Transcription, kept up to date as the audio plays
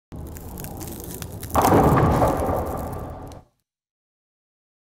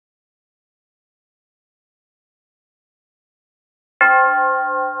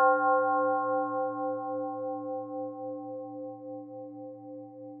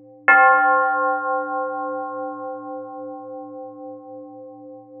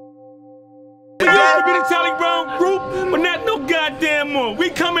the Charlie Brown group, but not no goddamn more. We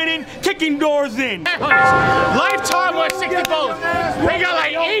coming in, kicking doors in. Lifetime 160 bowls. They got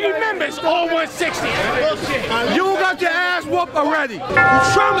like 80 members, all 160. Bullshit. You got your ass whooped already. You're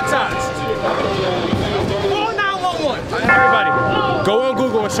traumatized. 4911. Everybody, go on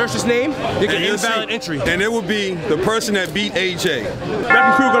Google and search his name. You get invalid entry. And it would be the person that beat AJ.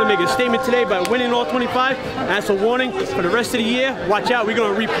 Wrecking Crew gonna make a statement today by winning all 25. That's a warning for the rest of the year. Watch out, we're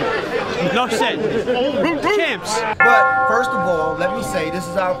gonna repeat. Enough said. Champs. But first of all, let me say this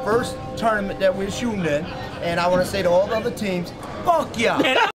is our first tournament that we're shooting in, and I want to say to all the other teams, fuck ya.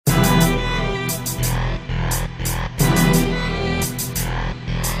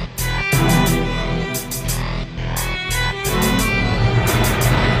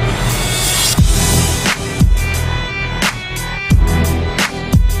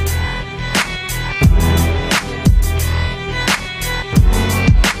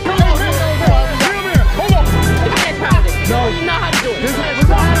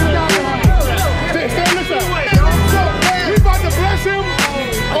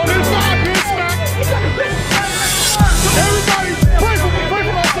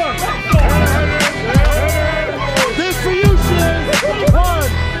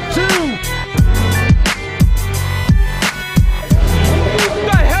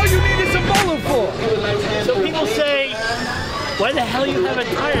 Why the hell you have a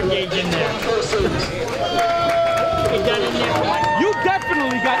tire gauge in there? You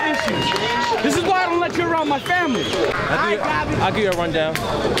definitely got issues. This is why I don't let you around my family. I'll give you a rundown.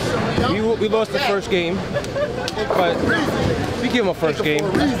 We lost the first game, but we give them a first game.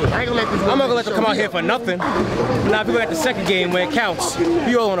 I'm not gonna let them come out here for nothing. Now if we go at the second game where it counts,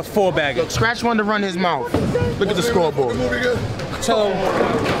 we all on a 4-bagger. Scratch wanted to run his mouth. Look at the scoreboard. Tell him.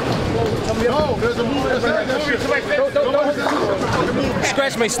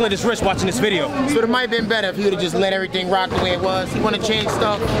 Scratch may slit his wrist watching this video. So it might have been better if he would have just let everything rock the way it was. He want to change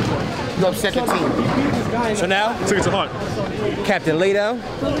stuff, you upset the team. So now, It's a hunt. Captain Laydown,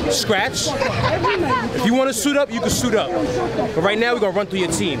 Scratch. If you want to suit up, you can suit up. But right now, we're gonna run through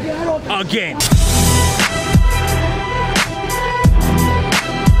your team again.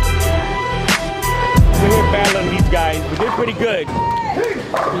 We're here battling these guys. We did pretty good.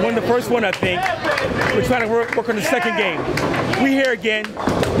 We won the first one, I think. We're trying to work on the second game. We here again,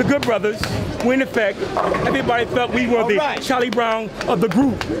 the Good Brothers. We're in effect. Everybody felt we were the Charlie Brown of the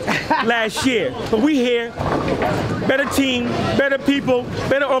group last year. But we here, better team, better people,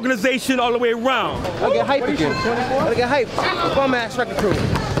 better organization all the way around. I'll get hype again. I'll get hype. Bum ass Wrecking Crew.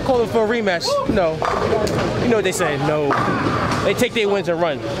 Calling for a rematch. No. You know what they say. No. They take their wins and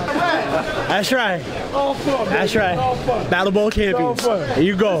run. That's right. That's right. Battle Bowl champions. Here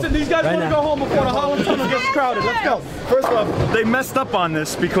you go. Listen, these guys want to go home before the Harlem Tunnel gets crowded. Let's go. First off, they messed up on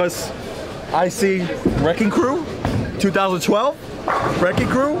this because I see Wrecking Crew, 2012, Wrecking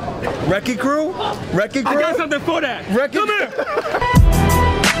Crew, Wrecking Crew, Wrecking Crew. I got something for that. Wrecking Come here.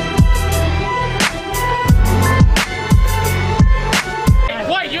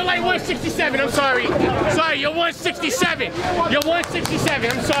 What? You're like 167. I'm sorry. Sorry, you're 167. You're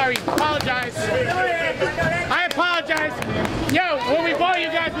 167. I'm sorry. Apologize. I apologize. Yo, when we bought you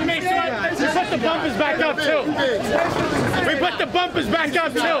guys, we made sure we put the bumpers back up too. We put the bumpers back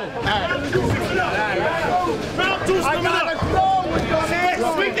up too. Round two's coming up.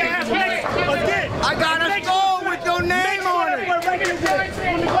 Sweep the ass back. I got a skull with your name on it.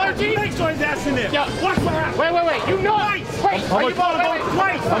 Make sure his ass in there. Yo, watch what happens. Wait. You know. Wait. Are you bowling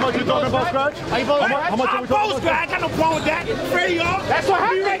twice? How much you talking about, Scratch? Are you bowling How much are we talking about? I got no problem with that. Ready, y'all? That's what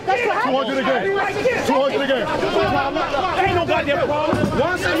happened. That's what happened. 200 again. 200 again. Ain't no goddamn problem.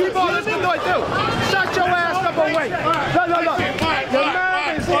 Once he balls, let's do it too. Shut your ass up and wait. Look. Your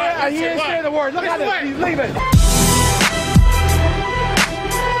man is here and he ain't saying the word. Look at this. He's leaving.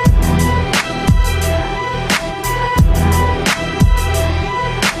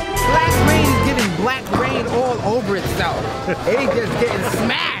 Black rain all over itself. He's just getting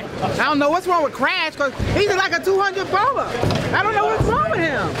smashed. I don't know what's wrong with Crash, because he's like a 200 bowler. I don't know what's wrong with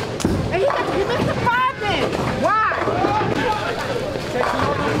him. And he missed the 5 then. Why?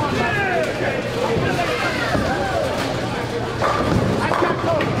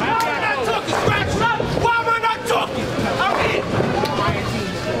 Why am I not talking? I'm in.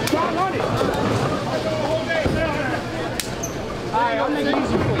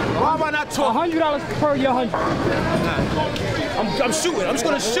 Why am I not talking? $100 per your 100. I'm shooting. I'm just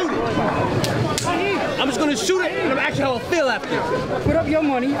gonna shoot it. I'm just gonna shoot it, and I'm actually how I feel after. Put up your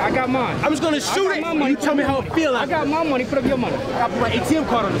money. I got mine. I'm just gonna shoot it. And you tell me how I feel I after. got my money. Put up your money. I put my ATM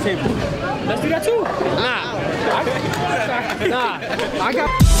card on the table. Let's do that too. Nah. I got.